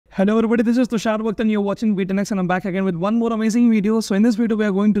Hello everybody, this is Tushar Bhatt and you're watching Be10x and I'm back again with one more amazing video. So in this video, we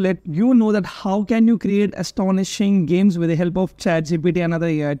are going to let you know that how can you create astonishing games with the help of ChatGPT and other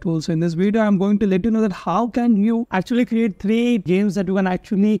AI tools. So in this video, I'm going to let you know that how can you actually create 3 games that you can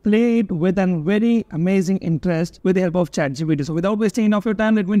actually play it with a very amazing interest with the help of ChatGPT. So without wasting enough of your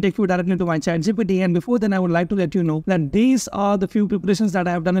time, let me take you directly to my ChatGPT. And before then, I would like to let you know that these are the few preparations that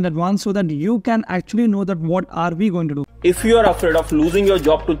I have done in advance so that you can actually know that what are we going to do. If you are afraid of losing your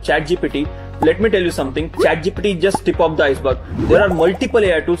job to ChatGPT, let me tell you something. ChatGPT is just tip of the iceberg. There are multiple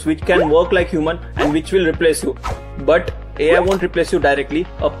AI tools which can work like human and which will replace you. But AI won't replace you directly.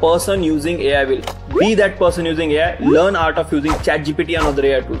 A person using AI will. Be that person using AI. Learn art of using ChatGPT and other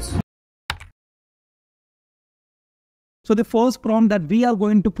AI tools. So the first prompt that we are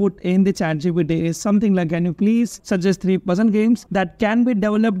going to put in the ChatGPT is something like, can you please suggest 3 puzzle games that can be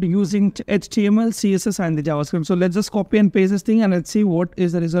developed using HTML, CSS and the JavaScript. So let's just copy and paste this thing and let's see what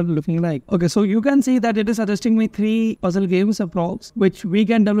is the result looking like. Okay, so you can see that it is suggesting me 3 puzzle games approx, which we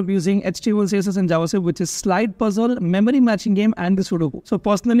can develop using HTML, CSS and JavaScript, which is slide puzzle, memory matching game and the Sudoku. So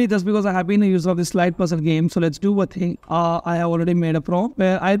personally, just because I have been a user of the slide puzzle game, so let's do a thing. I have already made a prompt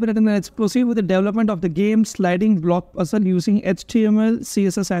where I'll be written, let's proceed with the development of the game sliding block puzzle using HTML,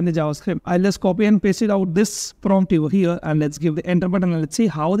 CSS and the JavaScript. I'll just copy and paste it out this prompt over here and let's give the enter button and let's see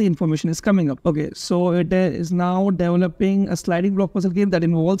how the information is coming up. Okay, so it is now developing a sliding block puzzle game that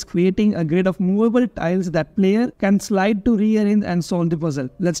involves creating a grid of movable tiles that player can slide to rearrange and solve the puzzle.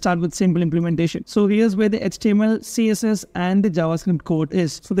 Let's start with simple implementation. So here's where the HTML, CSS and the JavaScript code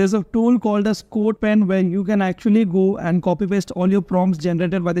is. So there's a tool called as CodePen where you can actually go and copy paste all your prompts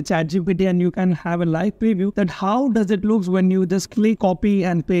generated by the ChatGPT and you can have a live preview that how does it look when you just click copy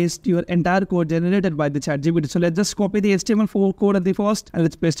and paste your entire code generated by the ChatGPT. So let's just copy the HTML4 code at the first and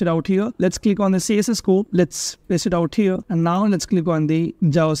let's paste it out here. Let's click on the CSS code. Let's paste it out here. And now let's click on the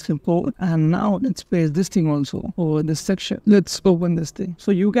JavaScript code. And now let's paste this thing also over this section. Let's open this thing.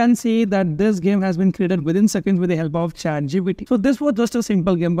 So you can see that this game has been created within seconds with the help of ChatGPT. So this was just a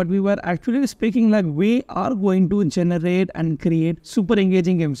simple game, but we were actually speaking like we are going to generate and create super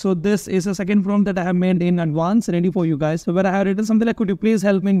engaging games. So this is a second prompt that I have made in advance ready for you guys. So where I have written something like, could you please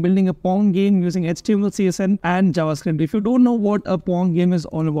help me in building a Pong game using HTML, CSS and JavaScript. If you don't know what a Pong game is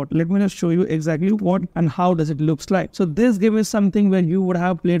all about, let me just show you exactly what and how does it looks like. So this game is something where you would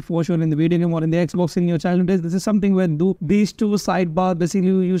have played for sure in the video game or in the Xbox in your childhood days. This is something where these 2 sidebars basically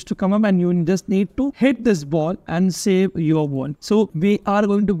used to come up and you just need to hit this ball and save your ball. So we are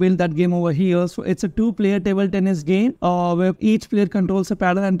going to build that game over here. So it's a 2-player table tennis game where each player controls a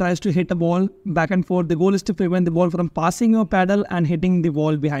paddle and tries to hit a ball back and forth. The goal is to prevent the ball from passing your paddle and hitting the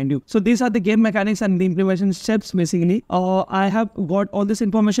wall behind you. So these are the game mechanics and the implementation steps basically. I have got all this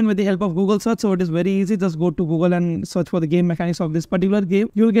information with the help of Google search, so it is very easy. Just go to Google and search for the game mechanics of this particular game.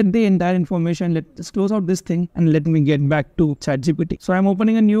 You'll get the entire information. Let's close out this thing and let me get back to ChatGPT. So I'm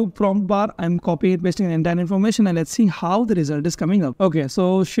opening a new prompt bar. I'm copying and pasting the entire information and let's see how the result is coming up. Okay,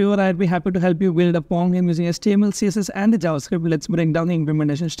 so sure, I'd be happy to help you build a Pong game using HTML, CSS and the JavaScript. Let's break down the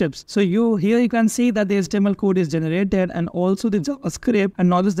implementation steps. So you can see that the HTML code is generated and also the JavaScript, and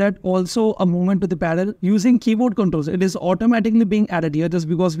notice that also a movement to the paddle using keyboard controls. It is automatically being added here just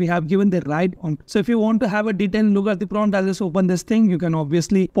because we have given the right on. So if you want to have a detailed look at the prompt, I'll just open this thing. You can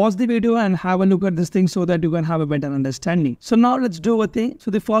obviously pause the video and have a look at this thing so that you can have a better understanding. So now let's do a thing.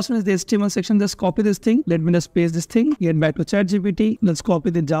 So the first one is the HTML section. Just copy this thing. Let me just paste this thing. Get back to ChatGPT. Let's copy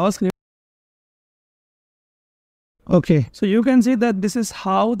the JavaScript. Okay, so you can see that this is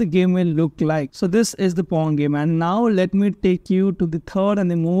how the game will look like. So this is the Pong game, and now let me take you to the third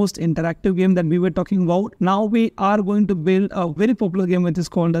and the most interactive game that we were talking about. Now we are going to build a very popular game which is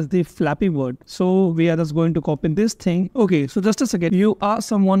called as the Flappy Bird. So we are just going to copy this thing. Okay, so just a second. You are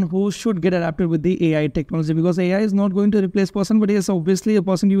someone who should get adapted with the AI technology because AI is not going to replace person, but yes, obviously a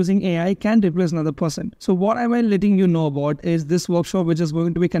person using AI can replace another person. So what am I letting you know about is this workshop which is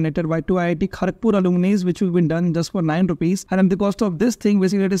going to be connected by 2 IIT Kharagpur alumni, which will be done just for 9 rupees, and the cost of this thing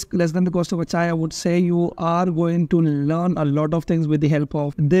basically it is less than the cost of a chai. I would say you are going to learn a lot of things with the help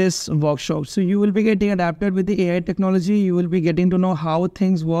of this workshop. So you will be getting adapted with the AI technology. You will be getting to know how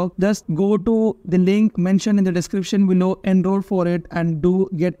things work. Just go to the link mentioned in the description below, enroll for it and do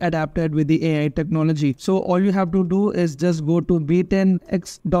get adapted with the AI technology. So all you have to do is just go to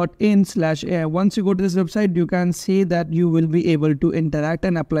be10x.in/AI. Once you go to this website, you can see that you will be able to interact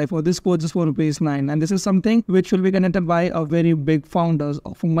and apply for this course just for ₹9, and this is something which will will be connected by a very big founders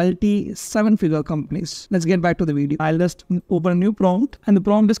of multi 7-figure companies. Let's get back to the video. I'll just open a new prompt, and the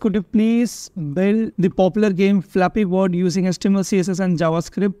prompt is, could you please build the popular game Flappy Bird using HTML, CSS and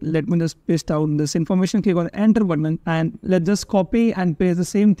JavaScript. Let me just paste down this information, click on the enter button, and let's just copy and paste the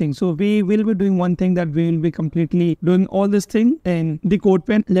same thing. So we will be doing one thing, that we will be completely doing all this thing in the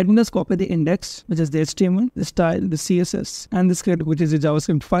CodePen. Let me just copy the index, which is the HTML, the style, the CSS and the script, which is the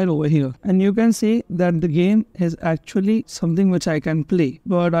JavaScript file over here. And you can see that the game is actually something which I can play,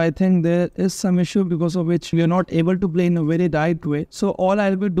 but I think there is some issue because of which we are not able to play in a very right way. So all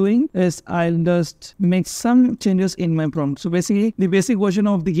I'll be doing is I'll just make some changes in my prompt. So basically the basic version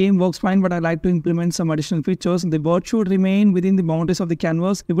of the game works fine, but I like to implement some additional features. The bird should remain within the boundaries of the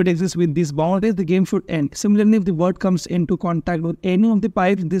canvas. If it exists with these boundaries, the game should end. Similarly, if the bird comes into contact with any of the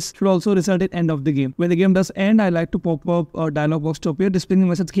pipes, this should also result in end of the game. When the game does end, I like to pop up a dialog box to appear displaying the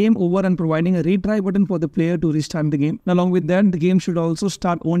message game over and providing a retry button for the player to restart the game. And along with that, the game should also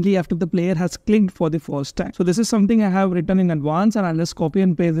start only after the player has clicked for the first time. So this is something I have written in advance, and I'll just copy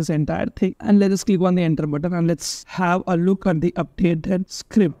and paste this entire thing, and let's just click on the enter button, and let's have a look at the updated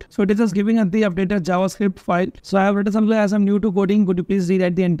script. So it is just giving us the updated JavaScript file. So I have written something, as I'm new to coding, could you please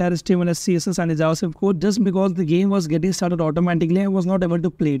rewrite the entire HTML, CSS and the JavaScript code. Just because the game was getting started automatically, I was not able to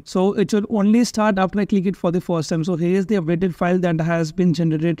play it. So it should only start after I click it for the first time. So here is the updated file that has been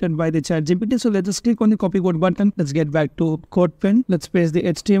generated by the ChatGPT. So let's just click on the copy code button. Let's get back to CodePen. Let's paste the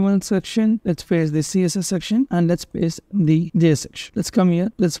HTML section. Let's paste the CSS section, and let's paste the JS section. Let's come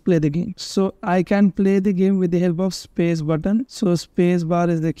here. Let's play the game. So I can play the game with the help of space button. So space bar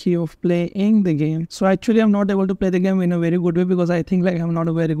is the key of playing the game. So actually I'm not able to play the game in a very good way because I think like I'm not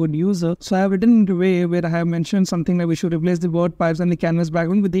a very good user. So I have written in a way where I have mentioned something like we should replace the bird pipes and the canvas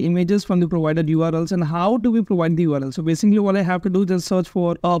background with the images from the provided URLs. And how do we provide the URL? So basically all I have to do is just search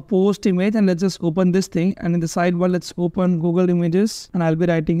for a post image, and let's just open this thing, and in the sidebar let's open Google Images, and I'll be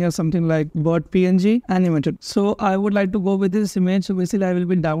writing here something like bird PNG animated. So I would like to go with this image. So basically I will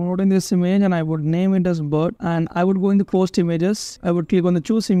be downloading this image, and I would name it as bird, and I would go in the post images. I would click on the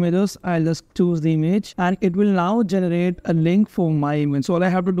choose images. I'll just choose the image, and it will now generate a link for my image. So all I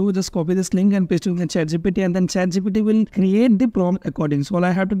have to do is just copy this link and paste it in the ChatGPT, and then ChatGPT will create the prompt according. So all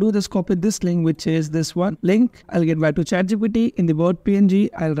I have to do is just copy this link, which is this one link. I'll get back to ChatGPT. In the bird PNG,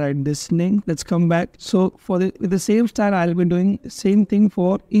 I'll write this link. Let's come back. So for with the same style, I'll be doing the same thing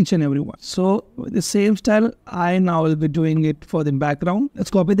for each and every one. So with the same style, I now will be doing it for the background.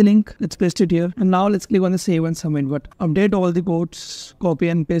 Let's copy the link. Let's paste it here, and now let's click on the save and submit button. Update all the codes, copy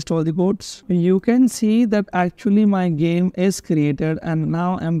and paste all the codes. You can see that actually my game is created, and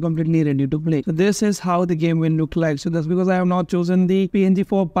now I'm completely ready to play. So this is how the game will look like. So that's because I have not chosen the PNG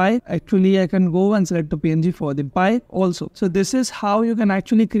for pipe. Actually I can go and select the PNG for the pipe also. So this is how you can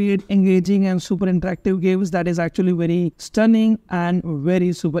actually create engaging and super interactive games that is actually very stunning and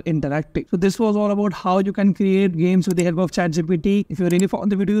very super interactive. So this was all about how you can create games with the help of ChatGPT. If you really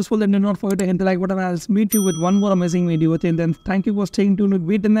found the video useful, then do not forget to hit the like button. I'll meet you with one more amazing video. Till then, thank you for staying tuned with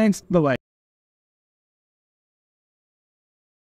Be10x. Bye bye.